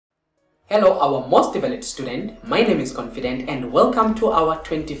Hello, our most developed student. My name is Confident and welcome to our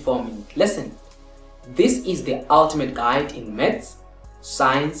 24-minute lesson. This is the ultimate guide in maths,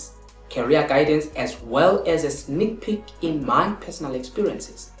 science, career guidance, as well as a sneak peek in my personal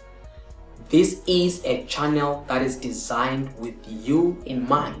experiences. This is a channel that is designed with you in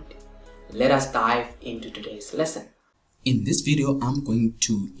mind. Let us dive into today's lesson. In this video, I'm going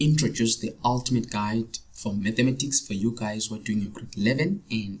to introduce the ultimate guide for mathematics for you guys who are doing your grade 11,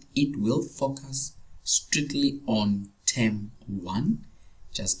 and it will focus strictly on term 1.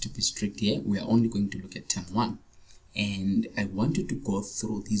 Just to be strict here, we are only going to look at term 1. And I want you to go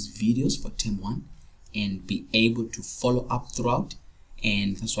through these videos for term 1 and be able to follow up throughout.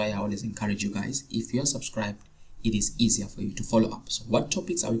 And that's why I always encourage you guys, if you are subscribed, it is easier for you to follow up. So what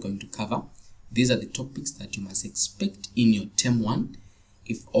topics are we going to cover? These are the topics that you must expect in your term 1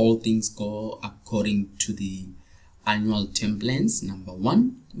 if all things go according to the annual term plans. Number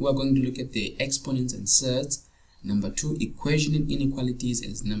 1, we are going to look at the exponents and surds. Number 2, equation and inequalities,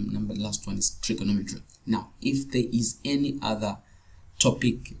 as number last one is trigonometry. Now, if there is any other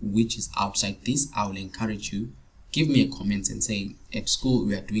topic which is outside this, I will encourage you, give me a comment and say, at school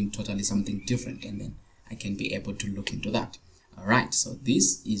we are doing totally something different, and then I can be able to look into that. Alright, so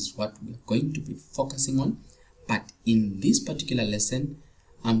this is what we're going to be focusing on, but in this particular lesson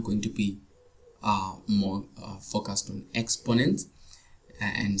I'm going to be more focused on exponents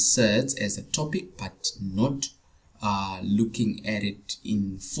and surds as a topic, but not looking at it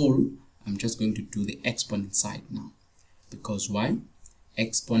in full. I'm just going to do the exponent side now. Because why?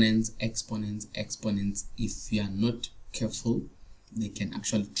 Exponents, if you are not careful, they can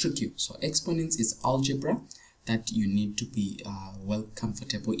actually trick you. So exponents is algebra that you need to be well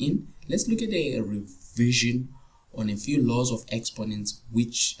comfortable in. Let's look at a revision on a few laws of exponents,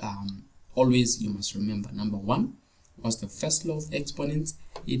 which always you must remember. Number 1 was the first law of exponents.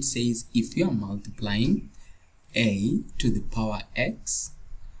 It says if you are multiplying a to the power x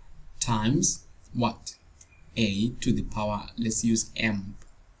times what? A to the power, let's use m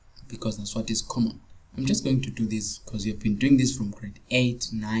because that's what is common. I'm just going to do this because you've been doing this from grade 8,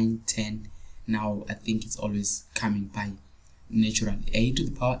 9, 10. Now I think it's always coming by naturally. A to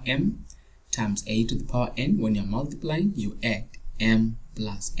the power m times a to the power n. When you're multiplying, you add m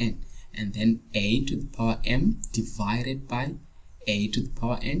plus n, and then a to the power m divided by a to the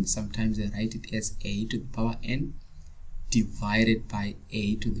power n. Sometimes they write it as a to the power n divided by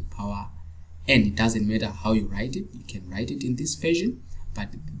a to the power n. It doesn't matter how you write it. You can write it in this version,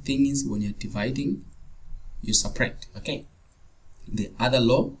 but the thing is, when you're dividing, you subtract. Okay. The other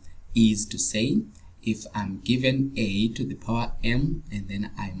law is to say, if I'm given a to the power m and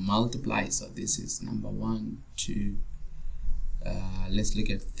then I multiply, so this is number 1, 2, let's look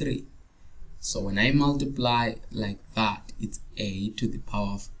at 3. So when I multiply like that, it's a to the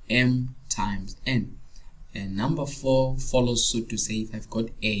power of m times n. And number 4 follows suit to say, if I've got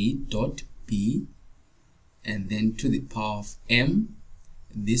a dot b and then to the power of m,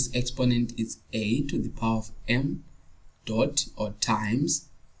 this exponent is a to the power of m dot or times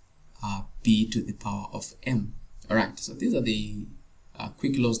b to the power of m. Alright, so these are the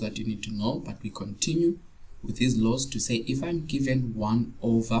quick laws that you need to know, but we continue with these laws to say, if I'm given 1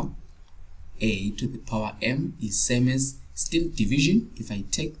 over a to the power m is same as still division. If I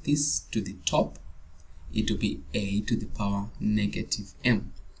take this to the top, it will be a to the power negative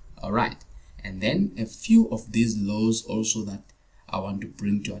m. Alright, and then a few of these laws also that I want to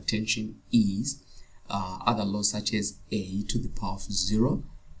bring to attention is other laws such as a to the power of 0.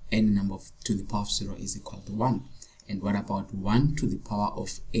 Any number to the power of 0 is equal to 1. And what about 1 to the power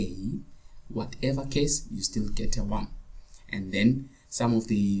of a? Whatever case, you still get a 1. And then some of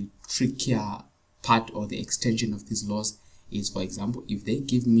the trickier part or the extension of these laws is, for example, if they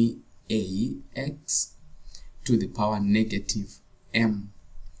give me a x to the power negative m,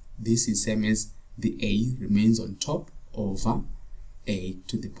 this is same as the a remains on top over a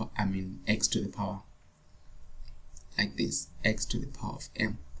to the power, x to the power, like this, x to the power of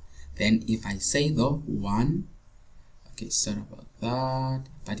m. Then if I say though 1, okay, sorry about that,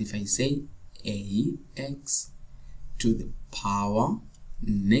 but if I say ax to the power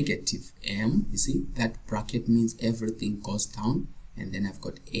negative m, you see that bracket means everything goes down, and then I've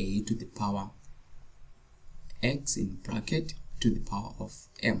got a to the power x in bracket to the power of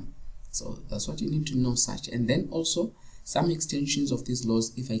m. So that's what you need to know such. And then also some extensions of these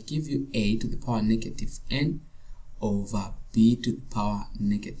laws, if I give you a to the power negative n over b to the power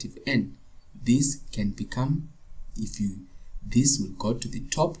negative n, this can become, this will go to the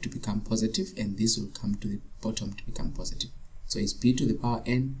top to become positive, and this will come to the bottom to become positive. So it's b to the power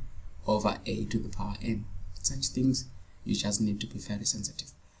n over a to the power n. Such things you just need to be very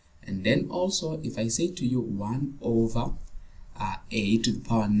sensitive. And then also, if I say to you 1 over a to the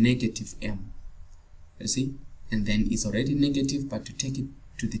power negative m, you see, and then it's already negative, but to take it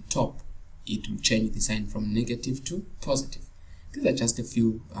to the top, it will change the sign from negative to positive. These are just a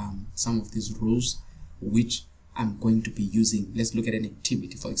few, some of these rules which I'm going to be using. Let's look at an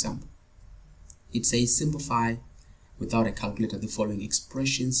activity, for example. It says simplify without a calculator the following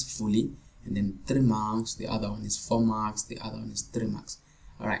expressions fully, and then 3 marks, the other one is 4 marks, the other one is 3 marks.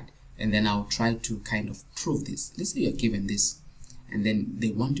 Alright, and then I'll try to kind of prove this. Let's say you're given this, and then they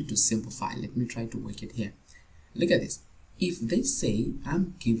want you to simplify. Let me try to work it here. Look at this. If they say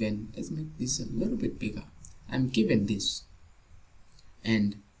I'm given, let's make this a little bit bigger. I'm given this,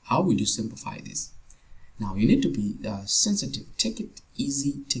 and how will you simplify this? Now you need to be sensitive. Take it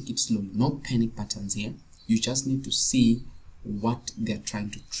easy, take it slow. No panic patterns here. You just need to see what they're trying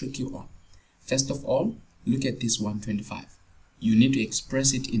to trick you on. First of all, look at this 125. You need to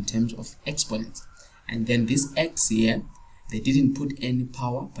express it in terms of exponents. And then this x here, they didn't put any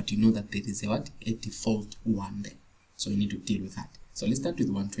power, but you know that there is a default 1 there. So you need to deal with that. So let's start with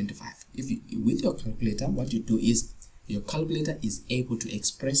 125. With your calculator, what you do is your calculator is able to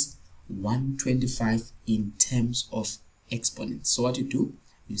express 125 in terms of exponents. So what you do,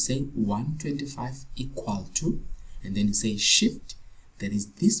 you say 125 equal to, and then you say shift. There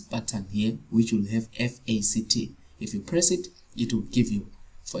is this button here which will have FACT. If you press it, it will give you,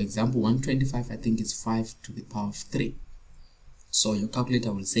 for example, 125, I think it's 5 to the power of 3. So your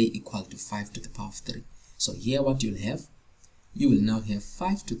calculator will say equal to 5 to the power of 3. So here what you'll have, you will now have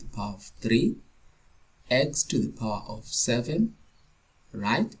 5 to the power of 3, x to the power of 7,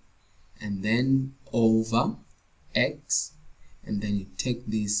 right? And then over x, and then you take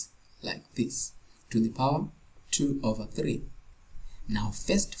this like this, to the power 2 over 3. Now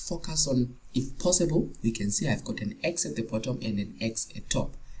first focus on, if possible, we can see I've got an x at the bottom and an x at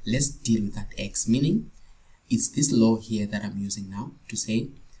top. Let's deal with that x, meaning it's this law here that I'm using now to say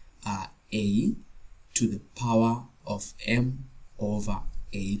a to the power of m over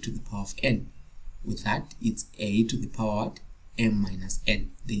a to the power of n. With that, it's a to the power of m minus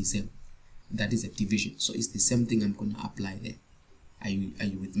n. That is a division. So it's the same thing I'm going to apply there. Are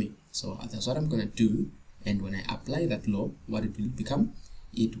you with me? So that's what I'm going to do. And when I apply that law, what it will become?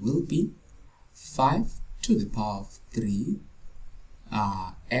 It will be 5 to the power of 3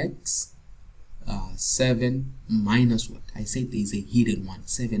 x 7 minus what? I said there is a hidden one.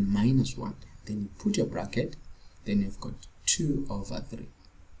 7 minus 1. Then you put your bracket. Then you've got 2 over 3.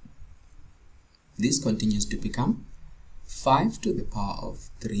 This continues to become 5 to the power of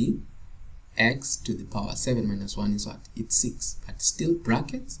 3 x to the power 7 minus 1 is what? It's 6. But still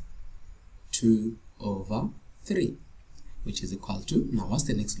brackets 2 over 3, which is equal to, now what's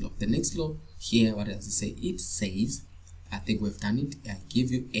the next law? The next law here, what does it say? It says, I think we've done it, I give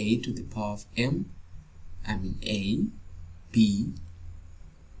you a to the power of m, a, b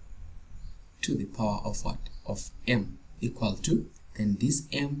to the power of what? Of m equal to, then this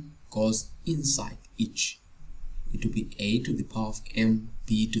m goes inside each. It will be a to the power of m,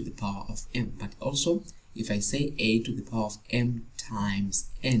 b to the power of m. But also, if I say a to the power of m times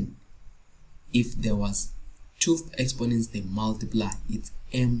n, if there was 2 exponents, they multiply, it's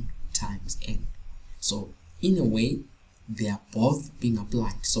m times n. So in a way, they are both being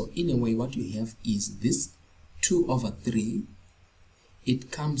applied. So in a way, what you have is this 2 over 3,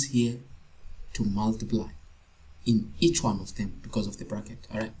 it comes here to multiply in each one of them because of the bracket.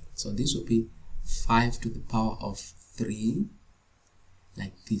 Alright, so this will be 5 to the power of 3,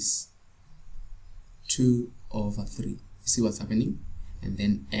 like this, 2 over 3. You see what's happening? And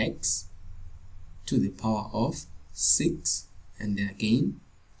then x to the power of 6, and then again,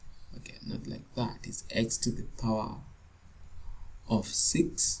 okay, not like that, it's x to the power of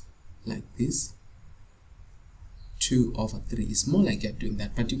 6, like this, 2 over 3. It's more like you're doing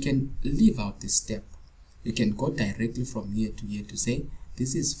that, but you can leave out this step. You can go directly from here to here to say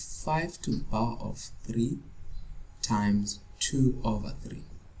this is 5 to the power of 3 times 2 over 3.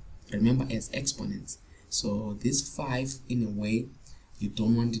 Remember, as exponents. So this 5, in a way, you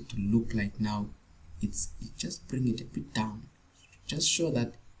don't want it to look like now you just bring it a bit down. Just show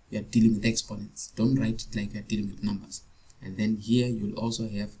that you are dealing with exponents. Don't write it like you are dealing with numbers. And then here you'll also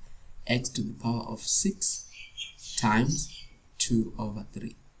have x to the power of 6 times 2 over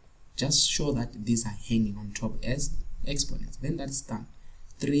 3. Just show that these are hanging on top as exponents. Then that's done.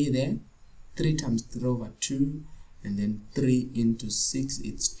 3 there, 3 times 3 over 2, and then 3 into 6,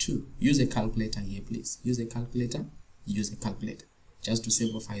 it's 2. Use a calculator here, please. Use a calculator, just to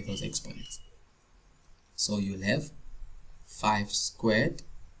simplify those exponents. So you'll have 5 squared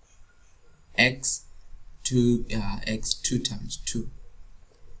x 2 times 2. You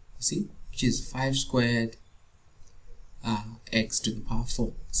see, which is 5 squared x to the power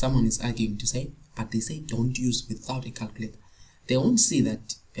 4. Someone is arguing to say, but they say don't use without a calculator. They won't see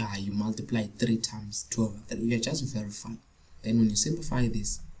that you multiply 3 times 2 over 3. You just verify. Then when you simplify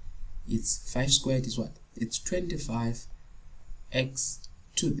this, it's 5 squared is what? It's 25 x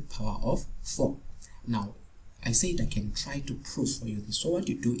to the power of 4. Now, I said I can try to prove for you this. So what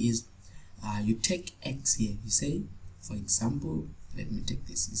you do is, you take x here. You say, for example, let me take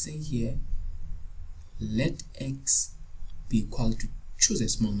this. You say here, let x be equal to, choose a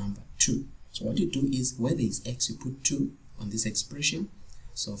small number, 2. So what you do is, where there is x, you put 2 on this expression.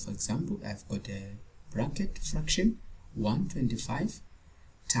 So for example, I've got a bracket fraction 125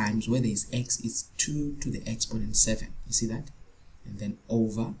 times, where there is x, is 2 to the exponent 7. You see that? And then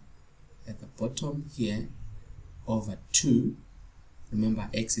over at the bottom here, over 2, remember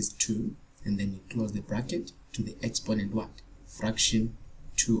x is 2, and then you close the bracket to the exponent what? Fraction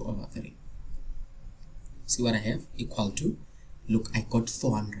 2 over 3. See what I have? Equal to, look, I got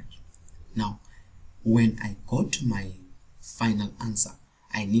 400. Now, when I go to my final answer,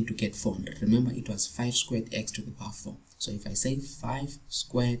 I need to get 400. Remember, it was 5 squared x to the power 4. So if I say 5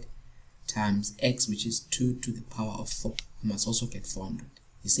 squared times x, which is 2 to the power of 4, I must also get 400.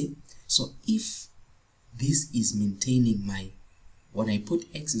 You see? So if this is maintaining my, when I put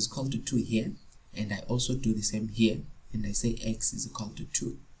x is equal to 2 here, and I also do the same here, and I say x is equal to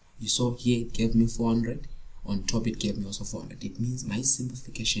 2, you saw here it gave me 400, on top it gave me also 400. It means my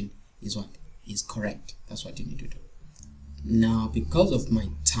simplification is what? Is correct. That's what you need to do. Now, because of my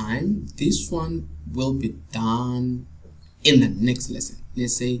time, this one will be done in the next lesson.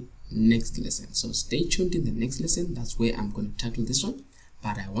 Let's say next lesson. So stay tuned in the next lesson. That's where I'm going to tackle this one.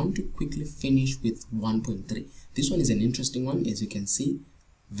 But I want to quickly finish with 1.3. This one is an interesting one, as you can see.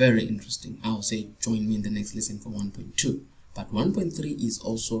 Very interesting. I'll say join me in the next lesson for 1.2. But 1.3 is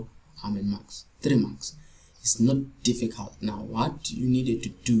also how many marks? 3 marks. It's not difficult. Now, what you needed to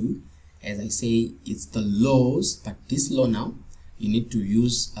do, as I say, it's the laws, but this law now, you need to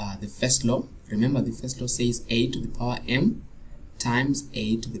use the first law. Remember, the first law says a to the power m times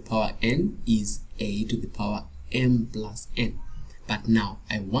a to the power n is a to the power m plus n. But now,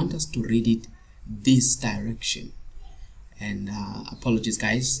 I want us to read it this direction. And apologies,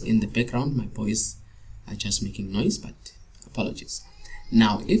 guys, in the background, my boys are just making noise, but apologies.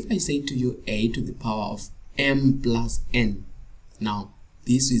 Now, if I say to you a to the power of m plus n, now,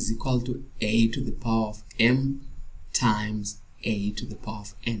 this is equal to a to the power of m times a to the power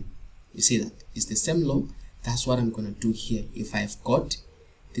of n. You see that? It's the same law. That's what I'm going to do here. If I've got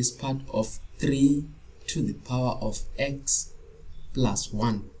this part of 3 to the power of x plus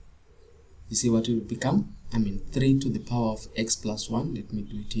 1, you see what it will become? 3 to the power of x plus 1, let me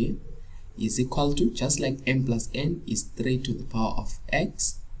do it here, is equal to, just like m plus n is 3 to the power of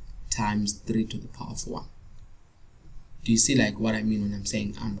x times 3 to the power of 1. Do you see like what I mean when I'm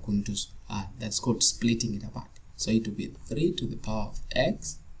saying I'm going to, that's called splitting it apart. So it will be 3 to the power of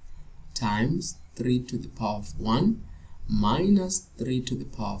x times 3 to the power of 1 minus 3 to the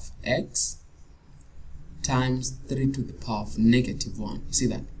power of x times 3 to the power of negative 1. You see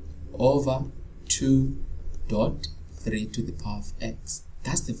that? Over 2 dot 3 to the power of x.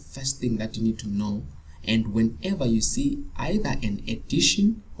 That's the first thing that you need to know. And whenever you see either an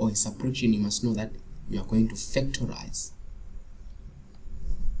addition or a subtraction, you must know that you are going to factorize.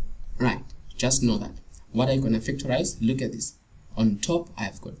 Right, just know that. What are you going to factorize? Look at this. On top,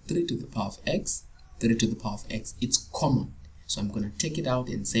 I've got 3 to the power of x, 3 to the power of x. It's common. So I'm going to take it out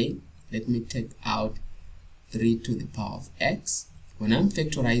and say, let me take out 3 to the power of x. When I'm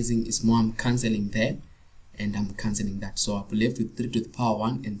factorizing, it's more I'm cancelling there, and I'm cancelling that. So I'll be left with 3 to the power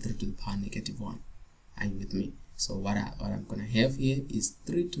 1 and 3 to the power negative 1. Are you with me? So what I'm going to have here is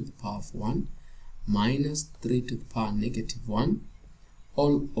 3 to the power of 1 minus 3 to the power negative 1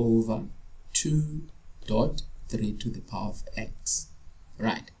 all over 2 dot 3 to the power of x.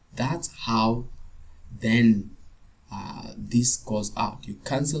 Right, that's how then this goes out. You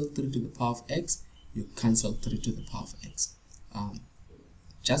cancel 3 to the power of x, you cancel 3 to the power of x.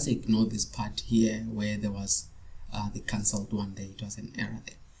 Just ignore this part here where there was the cancelled one there. It was an error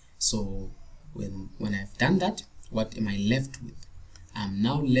there. So when I've done that, what am I left with? I'm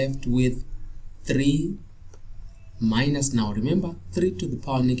now left with 3 minus, now remember 3 to the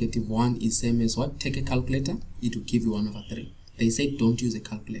power negative 1 is same as what? Take a calculator, it will give you 1 over 3. They say don't use a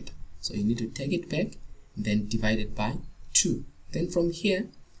calculator, so you need to take it back, then divide it by 2. Then from here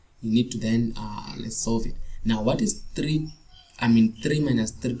you need to then let's solve it. Now what is 3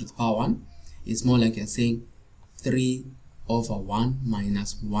 minus 3 to the power 1 is more like you're saying 3 over 1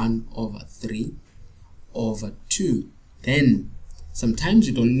 minus 1 over 3 over 2. Then Sometimes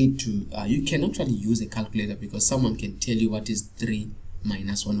you don't need to, you can actually use a calculator, because someone can tell you what is 3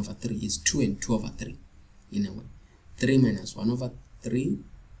 minus 1 over 3 is 2 and 2 over 3 in a way. 3 minus 1 over 3.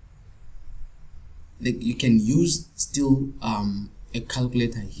 You can use still a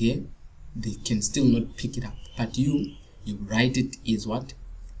calculator here. They can still not pick it up, but you write it is what,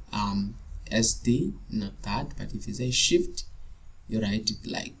 SD, not that, but if you say shift, you write it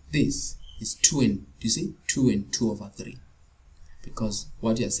like this. It's 2 and, you see, 2 and 2 over 3, because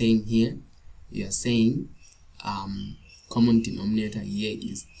what you're saying here, you're saying common denominator here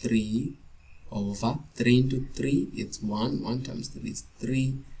is 3 over 3 into 3, it's 1. 1 times 3 is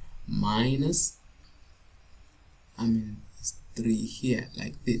 3 minus, it's 3 here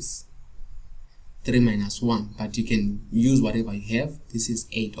like this, 3 minus 1, but you can use whatever you have. This is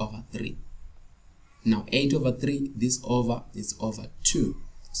 8 over 3. Now 8 over 3, this over is over 2.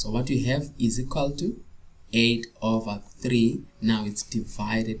 So what you have is equal to 8 over 3. Now it's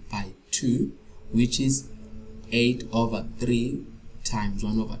divided by 2, which is 8 over 3 times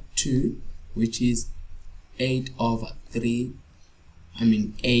 1 over 2, which is 8 over 3.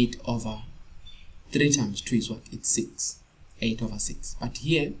 8 over 3 times 2 is what? It's 6. 8 over 6. But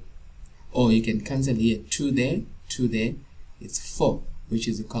here, or you can cancel here, 2 there, 2 there, it's 4, which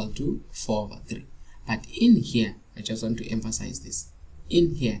is equal to 4 over 3. But in here, I just want to emphasize this.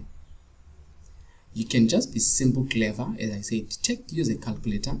 In here, you can just be simple, clever. As I said, use a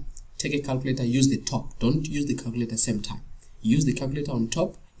calculator. Take a calculator, use the top. Don't use the calculator same time. Use the calculator on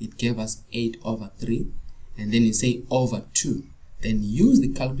top. It gave us 8 over 3. And then you say over 2. Then use the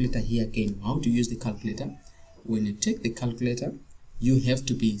calculator here again. How to use the calculator? When you take the calculator, you have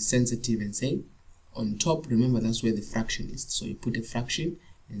to be sensitive and say, on top, remember that's where the fraction is. So you put a fraction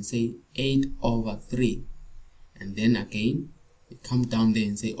and say 8 over 3. And then again, you come down there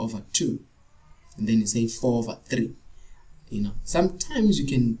and say over 2. And then you say 4 over 3. Sometimes you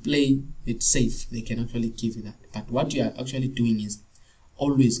can play it safe. They can actually give you that. But what you are actually doing is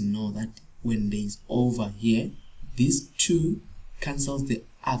always know that when there is over here, this 2 cancels the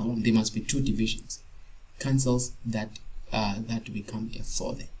other one. There must be 2 divisions. Cancels that that become a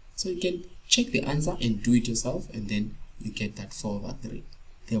 4 there. So you can check the answer and do it yourself, and then you get that 4 over 3.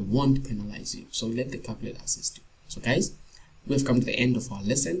 They won't penalize you. So let the calculator assist you. So guys, we've come to the end of our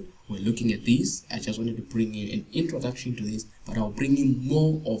lesson. We're looking at these. I just wanted to bring you an introduction to this, but I'll bring you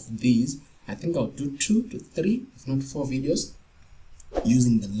more of these. I think I'll do 2 to 3, if not 4 videos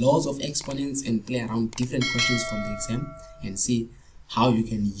using the laws of exponents and play around different questions from the exam and see how you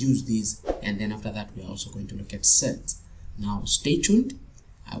can use these. And then after that, we're also going to look at sets. Now stay tuned.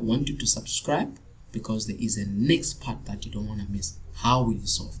 I want you to subscribe, because there is a next part that you don't want to miss. How will you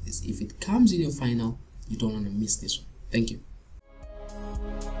solve this? If it comes in your final, you don't want to miss this one. Thank you.